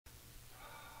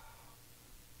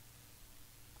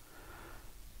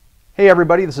Hey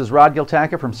everybody, this is Rod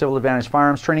Giltaca from Civil Advantage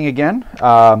Firearms Training again.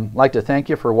 Like to thank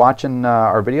you for watching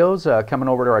our videos, coming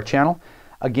over to our channel.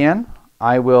 Again,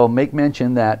 I will make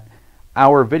mention that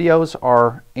our videos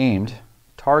are aimed,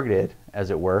 targeted as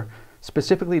it were,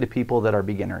 specifically to people that are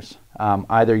beginners.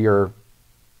 Either you're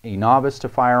a novice to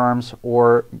firearms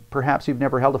or perhaps you've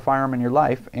never held a firearm in your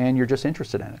life and you're just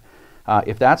interested in it.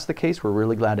 If that's the case, we're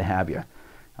really glad to have you.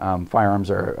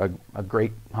 Firearms are a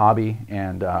great hobby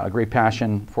and a great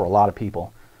passion for a lot of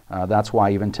people. That's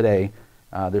why even today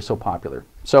they're so popular.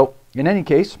 So in any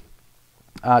case,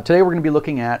 today we're going to be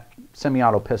looking at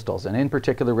semi-auto pistols, and in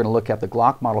particular we're going to look at the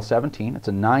Glock Model 17. It's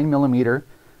a 9mm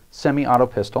semi-auto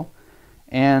pistol,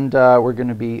 and we're going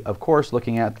to be, of course,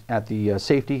 looking at the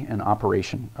safety and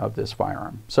operation of this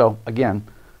firearm. So again,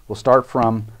 we'll start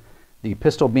from the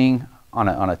pistol being on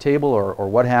a table or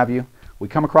what have you. We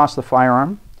come across the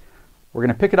firearm. We're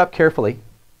going to pick it up carefully,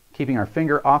 keeping our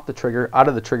finger off the trigger, out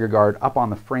of the trigger guard, up on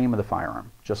the frame of the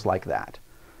firearm, just like that.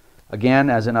 Again,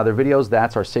 as in other videos,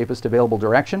 that's our safest available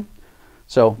direction.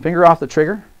 So finger off the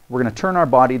trigger. We're going to turn our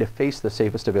body to face the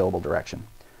safest available direction.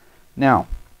 Now,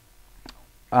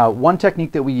 one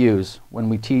technique that we use when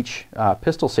we teach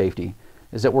pistol safety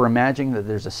is that we're imagining that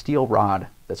there's a steel rod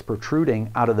that's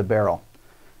protruding out of the barrel.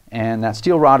 And that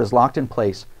steel rod is locked in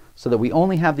place so that we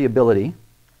only have the ability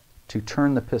to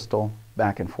turn the pistol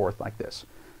back and forth like this.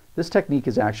 This technique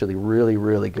is actually really,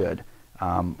 really good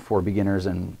for beginners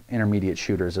and intermediate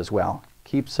shooters as well.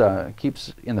 Keeps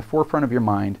in the forefront of your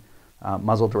mind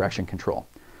muzzle direction control.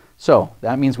 So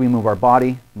that means we move our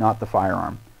body, not the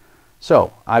firearm.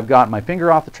 So I've got my finger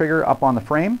off the trigger, up on the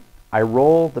frame. I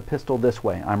roll the pistol this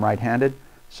way. I'm right-handed,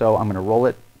 so I'm going to roll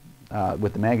it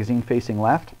with the magazine facing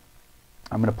left.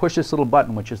 I'm going to push this little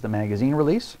button, which is the magazine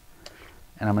release,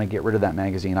 and I'm going to get rid of that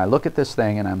magazine. I look at this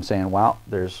thing and I'm saying, wow,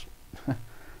 there's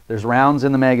rounds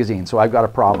in the magazine, so I've got a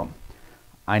problem.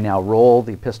 I now roll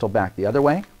the pistol back the other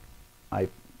way. I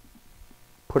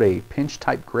put a pinch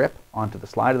type grip onto the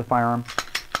slide of the firearm,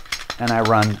 and I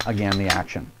run again the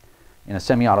action. In a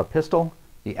semi-auto pistol,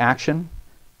 the action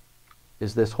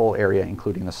is this whole area,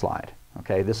 including the slide.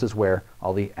 Okay, this is where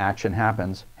all the action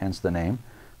happens, hence the name.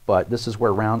 But this is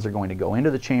where rounds are going to go into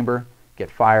the chamber,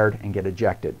 get fired, and get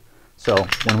ejected. So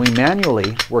when we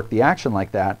manually work the action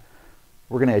like that,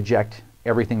 we're going to eject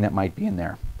everything that might be in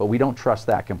there. But we don't trust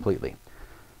that completely.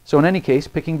 So in any case,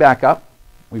 picking back up,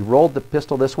 we rolled the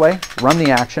pistol this way, run the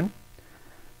action.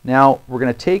 Now we're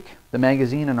going to take the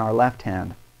magazine in our left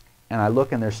hand, and I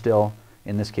look and there's still,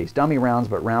 in this case, dummy rounds,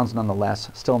 but rounds nonetheless,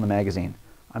 still in the magazine.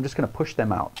 I'm just going to push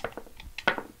them out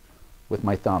with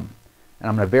my thumb. And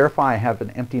I'm going to verify I have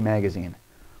an empty magazine.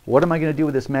 What am I going to do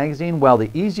with this magazine? Well, the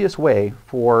easiest way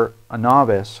for a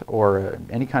novice or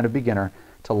any kind of beginner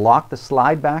to lock the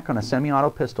slide back on a semi-auto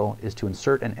pistol is to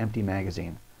insert an empty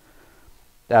magazine.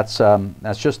 That's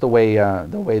just the way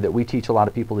that we teach a lot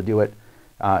of people to do it.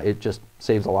 It just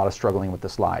saves a lot of struggling with the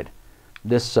slide.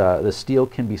 The steel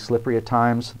can be slippery at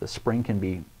times. The spring can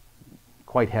be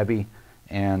quite heavy,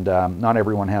 and not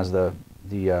everyone has the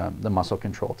muscle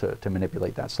control to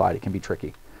manipulate that slide. It can be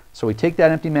tricky. So we take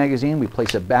that empty magazine, we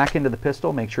place it back into the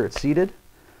pistol, make sure it's seated.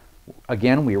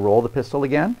 Again, we roll the pistol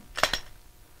again.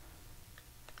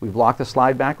 We've locked the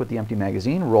slide back with the empty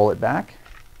magazine, roll it back,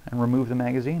 and remove the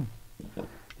magazine.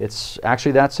 It's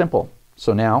actually that simple.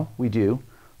 So now we do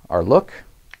our look,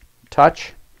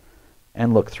 touch,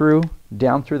 and look through,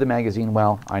 down through the magazine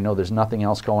well. I know there's nothing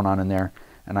else going on in there,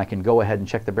 and I can go ahead and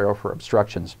check the barrel for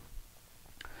obstructions.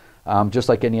 Just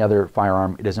like any other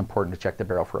firearm, it is important to check the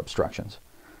barrel for obstructions.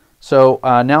 So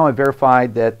now I've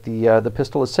verified that the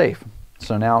pistol is safe.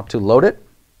 So now to load it,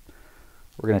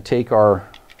 we're going to take our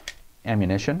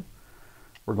ammunition.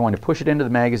 We're going to push it into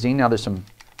the magazine. Now there's some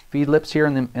feed lips here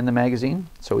in the magazine.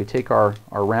 So we take our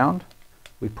round,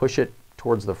 we push it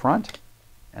towards the front,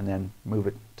 and then move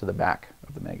it to the back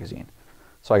of the magazine.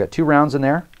 So I got 2 rounds in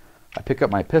there. I pick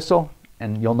up my pistol,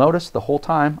 and you'll notice the whole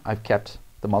time I've kept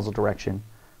the muzzle direction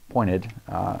pointed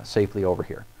safely over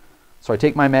here. So I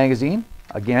take my magazine.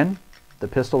 Again, the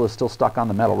pistol is still stuck on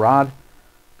the metal rod.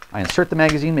 I insert the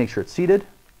magazine, make sure it's seated,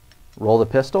 roll the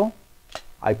pistol.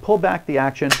 I pull back the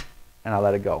action, and I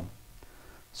let it go.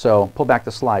 So pull back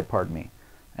the slide, pardon me,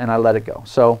 and I let it go.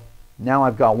 So now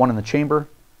I've got one in the chamber.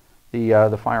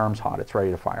 The firearm's hot. It's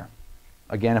ready to fire.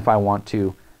 Again, if I want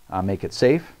to make it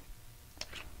safe,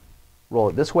 roll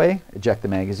it this way, eject the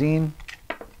magazine,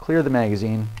 clear the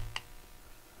magazine,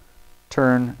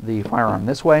 turn the firearm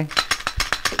this way,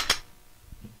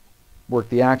 work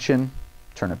the action,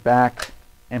 turn it back,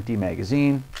 empty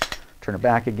magazine, turn it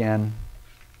back again,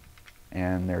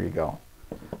 and there you go.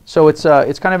 So it's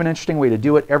kind of an interesting way to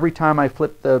do it. Every time I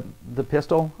flip the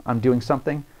pistol, I'm doing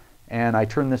something, and I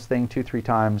turn this thing 2-3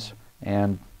 times,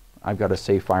 and I've got a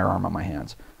safe firearm on my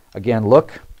hands. Again,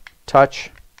 look,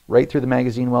 touch, right through the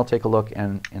magazine well, take a look,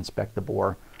 and inspect the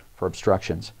bore for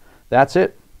obstructions. That's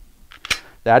it.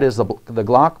 That is the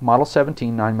Glock Model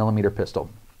 17 9mm pistol.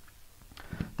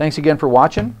 Thanks again for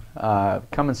watching.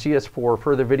 Come and see us for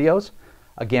further videos.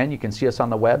 Again, you can see us on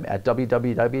the web at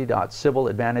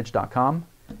www.civiladvantage.com,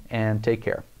 and take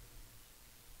care.